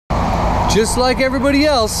Just like everybody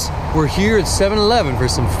else, we're here at 7-Eleven for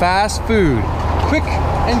some fast food. Quick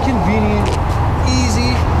and convenient, easy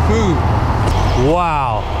food.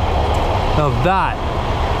 Wow. Now that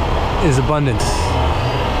is abundance.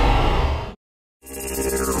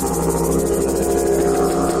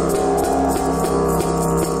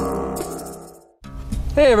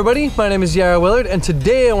 Hey everybody, my name is Yara Willard, and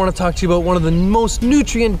today I want to talk to you about one of the most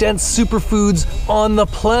nutrient-dense superfoods on the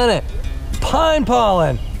planet. Pine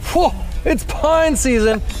pollen. Whoa, it's pine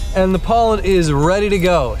season and the pollen is ready to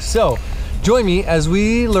go. So join me as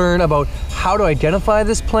we learn about how to identify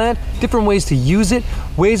this plant, different ways to use it,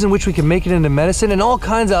 ways in which we can make it into medicine, and all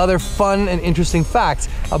kinds of other fun and interesting facts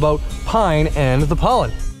about pine and the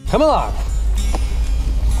pollen. Come along.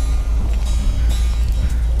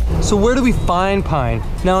 So where do we find pine?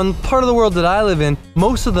 Now, in the part of the world that I live in,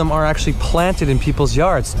 most of them are actually planted in people's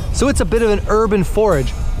yards. So it's a bit of an urban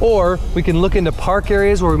forage, or we can look into park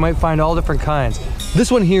areas where we might find all different kinds.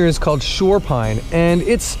 This one here is called shore pine, and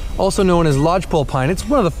it's also known as lodgepole pine. It's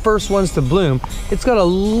one of the first ones to bloom. It's got a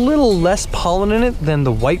little less pollen in it than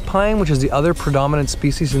the white pine, which is the other predominant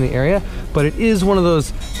species in the area, but it is one of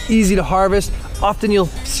those easy to harvest. Often you'll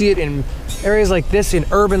see it in areas like this in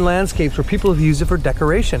urban landscapes where people have used it for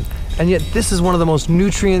decoration. And yet this is one of the most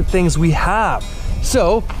nutrient things we have.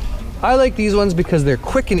 So I like these ones because they're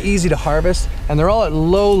quick and easy to harvest, and they're all at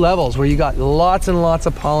low levels where you got lots and lots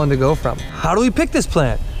of pollen to go from. How do we pick this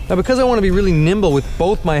plant? Now, because I want to be really nimble with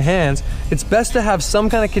both my hands, it's best to have some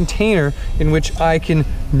kind of container in which I can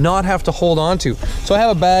not have to hold on to. So I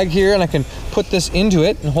have a bag here and I can put this into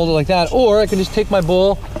it and hold it like that, or I can just take my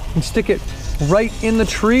bowl and stick it right in the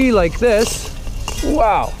tree like this.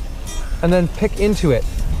 Wow. And then pick into it.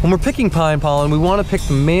 When we're picking pine pollen, we want to pick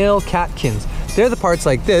the male catkins. They're the parts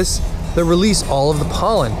like this that release all of the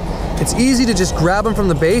pollen. It's easy to just grab them from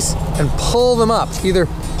the base and pull them up. Either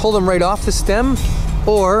pull them right off the stem,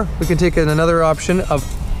 or we can take another option of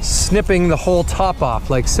snipping the whole top off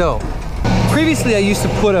like so. Previously, I used to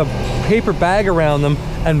put a paper bag around them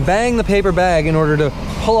and bang the paper bag in order to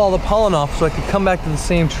pull all the pollen off so I could come back to the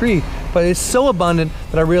same tree. But it's so abundant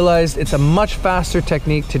that I realized it's a much faster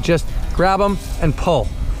technique to just grab them and pull.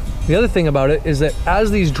 The other thing about it is that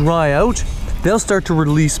as these dry out, they'll start to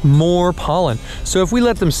release more pollen. So if we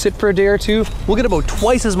let them sit for a day or two, we'll get about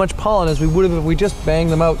twice as much pollen as we would have if we just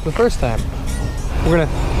banged them out the first time. We're gonna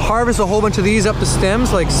harvest a whole bunch of these up the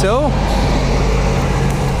stems like so,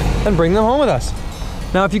 and bring them home with us.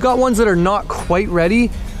 Now, if you got ones that are not quite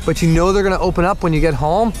ready, but you know they're gonna open up when you get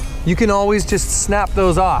home, you can always just snap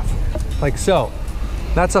those off, like so.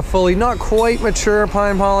 That's a fully, not quite mature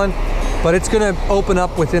pine pollen, but it's gonna open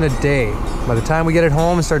up within a day. By the time we get it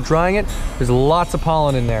home and start drying it, there's lots of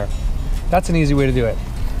pollen in there. That's an easy way to do it.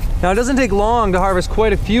 Now, it doesn't take long to harvest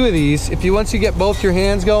quite a few of these. Once you get both your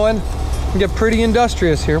hands going, you get pretty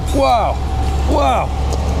industrious here. Wow, wow.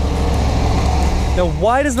 Now,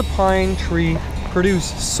 why does the pine tree produce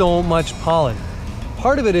so much pollen?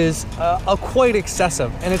 Part of it is quite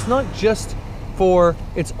excessive, and it's not just for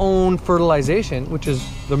its own fertilization, which is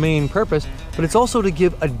the main purpose, but it's also to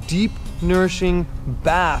give a deep, nourishing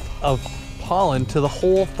bath of pollen to the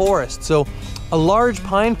whole forest. So a large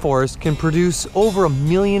pine forest can produce over 1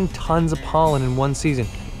 million tons of pollen in one season.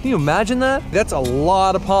 Can you imagine that? That's a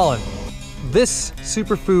lot of pollen. This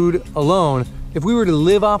superfood alone, if we were to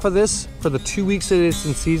live off of this for the 2 weeks that it's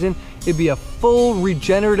in season, it'd be a full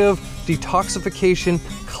regenerative detoxification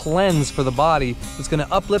cleanse for the body that's gonna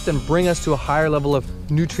uplift and bring us to a higher level of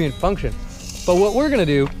nutrient function. But what we're gonna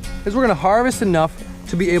do is we're gonna harvest enough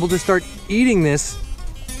to be able to start eating this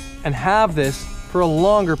and have this for a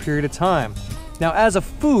longer period of time. Now, as a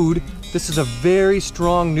food, this is a very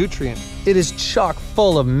strong nutrient. It is chock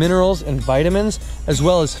full of minerals and vitamins, as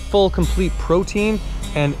well as full complete protein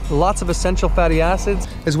and lots of essential fatty acids,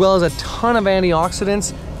 as well as a ton of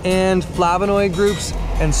antioxidants and flavonoid groups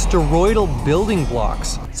and steroidal building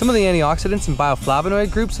blocks. Some of the antioxidants and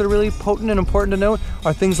bioflavonoid groups that are really potent and important to note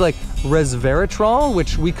are things like resveratrol,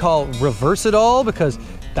 which we call reversidol because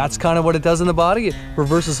that's kind of what it does in the body. It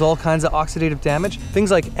reverses all kinds of oxidative damage.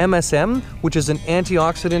 Things like MSM, which is an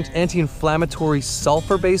antioxidant, anti-inflammatory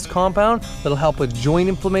sulfur-based compound that'll help with joint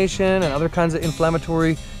inflammation and other kinds of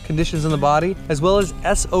inflammatory conditions in the body, as well as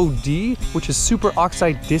SOD, which is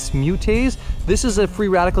superoxide dismutase. This is a free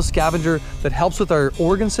radical scavenger that helps with our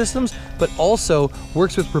organ systems, but also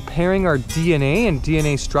works with repairing our DNA and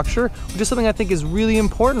DNA structure, which is something I think is really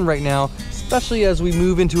important right now, especially as we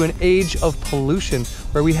move into an age of pollution,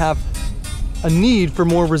 where we have a need for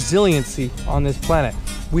more resiliency on this planet.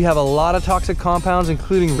 We have a lot of toxic compounds,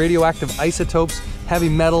 including radioactive isotopes, heavy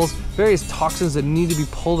metals, various toxins that need to be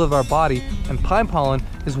pulled out of our body, and pine pollen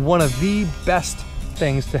is one of the best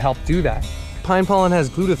things to help do that. Pine pollen has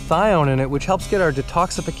glutathione in it, which helps get our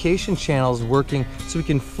detoxification channels working so we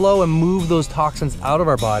can flow and move those toxins out of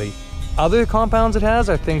our body. Other compounds it has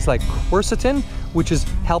are things like quercetin, which is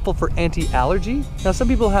helpful for anti-allergy. Now, some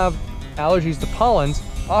people have allergies to pollens.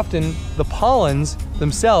 Often the pollens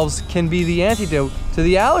themselves can be the antidote to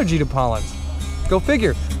the allergy to pollens. Go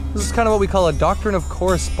figure. This is kind of what we call a doctrine of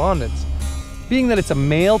correspondence. Being that it's a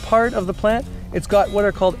male part of the plant, it's got what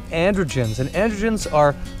are called androgens, and androgens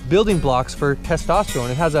are building blocks for testosterone.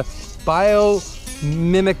 It has a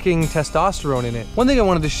bio-mimicking testosterone in it. One thing I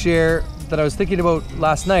wanted to share that I was thinking about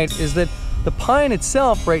last night is that the pine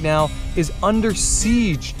itself right now is under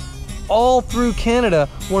siege. All through Canada,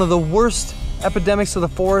 one of the worst epidemics of the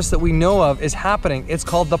forest that we know of is happening. It's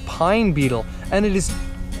called the pine beetle, and it is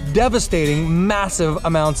devastating massive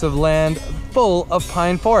amounts of land full of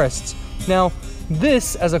pine forests. Now,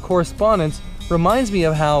 this, as a correspondence, reminds me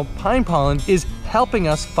of how pine pollen is helping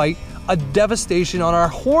us fight a devastation on our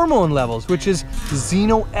hormone levels, which is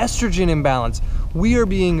xenoestrogen imbalance. We are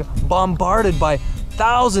being bombarded by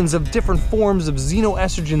thousands of different forms of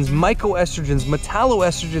xenoestrogens, mycoestrogens,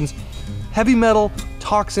 metalloestrogens, heavy metal,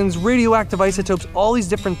 toxins, radioactive isotopes, all these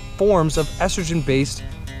different forms of estrogen-based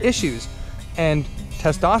issues. And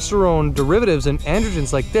testosterone derivatives and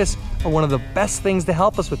androgens like this are one of the best things to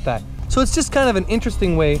help us with that. So it's just kind of an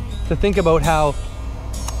interesting way to think about how,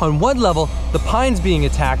 on one level, the pine's being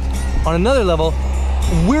attacked, on another level,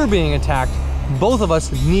 we're being attacked. Both of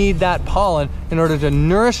us need that pollen in order to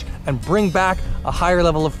nourish and bring back a higher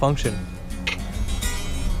level of function.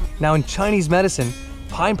 Now, in Chinese medicine,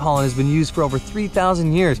 pine pollen has been used for over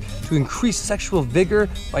 3,000 years to increase sexual vigor,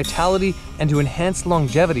 vitality, and to enhance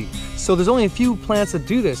longevity. So there's only a few plants that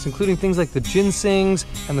do this, including things like the ginsengs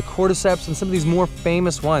and the cordyceps and some of these more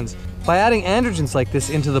famous ones. By adding androgens like this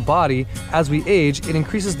into the body as we age, it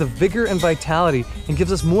increases the vigor and vitality and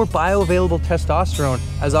gives us more bioavailable testosterone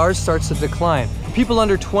as ours starts to decline. For people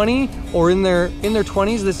under 20 or in their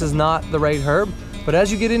 20s, this is not the right herb, but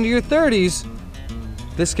as you get into your 30s,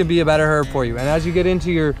 this can be a better herb for you. And as you get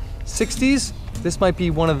into your 60s, this might be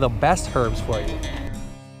one of the best herbs for you.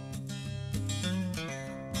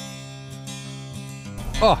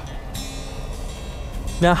 Oh.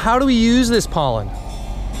 Now, how do we use this pollen?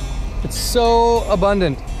 It's so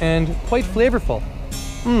abundant and quite flavorful.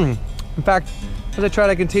 In fact, as I tried,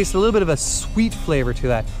 I can taste a little bit of a sweet flavor to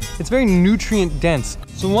that. It's very nutrient dense.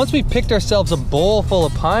 So once we've picked ourselves a bowl full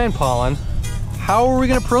of pine pollen, how are we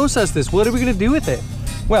gonna process this? What are we gonna do with it?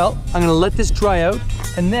 Well, I'm gonna let this dry out,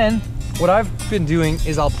 and then what I've been doing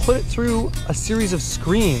is I'll put it through a series of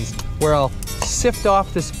screens where I'll sift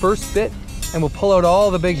off this first bit and we'll pull out all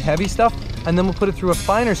the big heavy stuff, and then we'll put it through a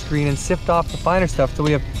finer screen and sift off the finer stuff so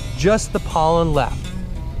we have just the pollen left.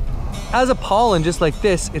 As a pollen just like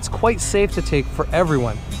this, it's quite safe to take for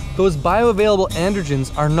everyone. Those bioavailable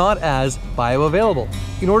androgens are not as bioavailable.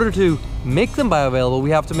 In order to make them bioavailable,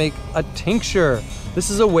 we have to make a tincture. This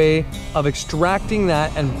is a way of extracting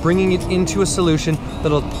that and bringing it into a solution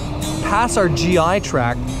that'll pass our GI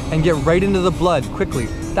tract and get right into the blood quickly.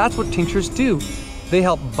 That's what tinctures do. They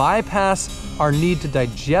help bypass our need to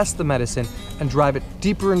digest the medicine and drive it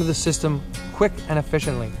deeper into the system quick and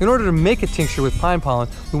efficiently. In order to make a tincture with pine pollen,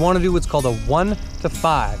 we want to do what's called a 1 to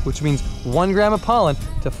 5, which means 1 gram of pollen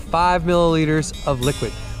to 5 milliliters of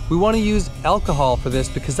liquid. We want to use alcohol for this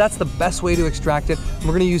because that's the best way to extract it, and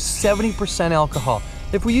we're going to use 70% alcohol.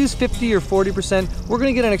 If we use 50 or 40%, we're going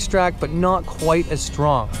to get an extract, but not quite as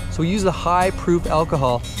strong. So we use the high proof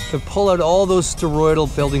alcohol to pull out all those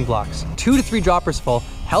steroidal building blocks. 2 to 3 droppers full,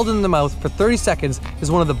 held in the mouth for 30 seconds,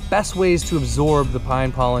 is one of the best ways to absorb the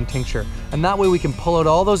pine pollen tincture. And that way we can pull out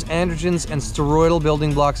all those androgens and steroidal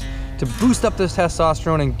building blocks to boost up this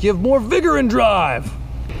testosterone and give more vigor and drive.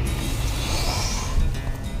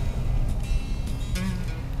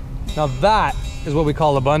 Now that is what we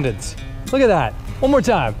call abundance. Look at that. One more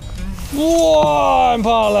time. Pine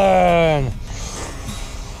pollen.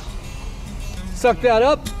 Suck that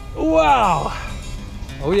up. Wow.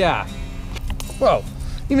 Oh yeah. Whoa.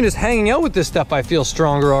 Even just hanging out with this stuff, I feel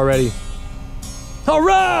stronger already. All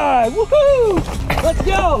right. Woohoo. Let's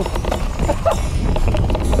go.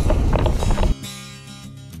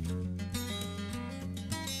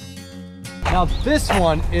 Now this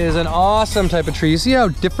one is an awesome type of tree. You see how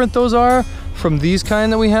different those are from these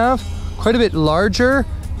kind that we have? Quite a bit larger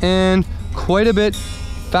and quite a bit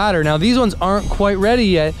fatter. Now these ones aren't quite ready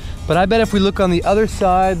yet, but I bet if we look on the other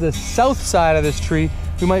side, the south side of this tree,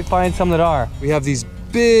 we might find some that are. We have these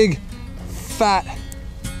big, fat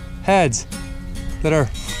heads that are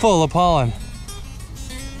full of pollen.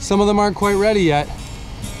 Some of them aren't quite ready yet,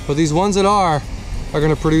 but these ones that are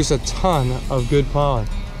gonna produce a ton of good pollen.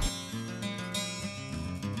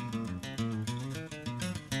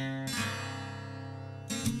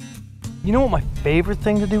 You know what my favorite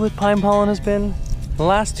thing to do with pine pollen has been? The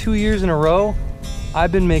last 2 years in a row,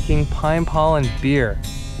 I've been making pine pollen beer.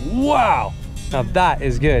 Wow! Now that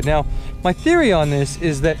is good. Now, my theory on this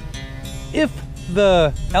is that if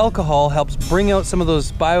the alcohol helps bring out some of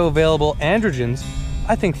those bioavailable androgens,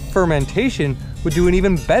 I think fermentation would do an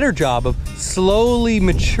even better job of slowly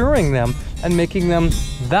maturing them and making them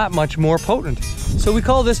that much more potent. So we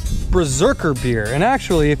call this berserker beer. And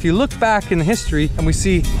actually, if you look back in history and we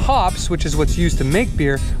see hops, which is what's used to make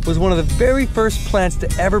beer, was one of the very first plants to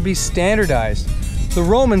ever be standardized. The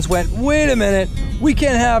Romans went, wait a minute, we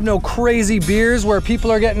can't have no crazy beers where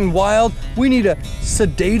people are getting wild. We need a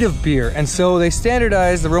sedative beer. And so they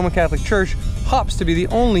standardized, the Roman Catholic Church, hops to be the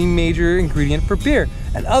only major ingredient for beer.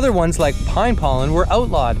 And other ones like pine pollen were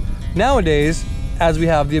outlawed. Nowadays, as we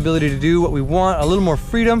have the ability to do what we want, a little more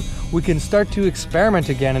freedom, we can start to experiment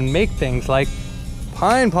again and make things like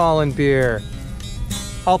pine pollen beer.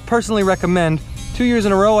 I'll personally recommend, 2 years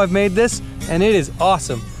in a row I've made this, and it is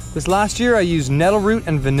awesome. This last year I used nettle root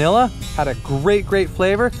and vanilla, had a great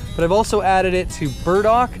flavor, but I've also added it to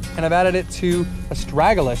burdock, and I've added it to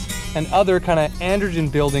astragalus and other kind of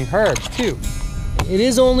androgen building herbs too. It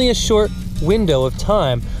is only a short window of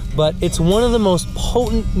time, but it's one of the most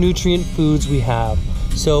potent nutrient foods we have.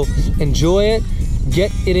 So enjoy it,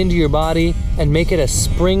 get it into your body, and make it a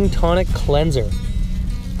spring tonic cleanser.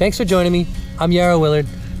 Thanks for joining me. I'm Yarrow Willard,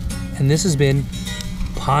 and this has been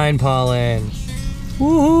Pine Pollen.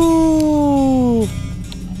 Woohoo!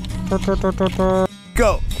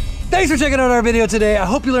 Go! Thanks for checking out our video today. I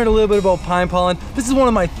hope you learned a little bit about pine pollen. This is one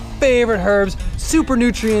of my favorite herbs, super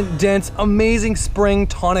nutrient dense, amazing spring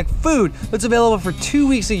tonic food that's available for 2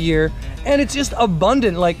 weeks a year, and it's just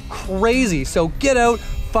abundant like crazy. So get out,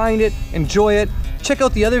 find it, enjoy it. Check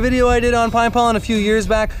out the other video I did on pine pollen a few years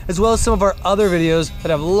back, as well as some of our other videos that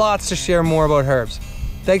have lots to share more about herbs.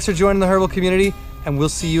 Thanks for joining the herbal community, and we'll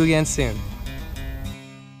see you again soon.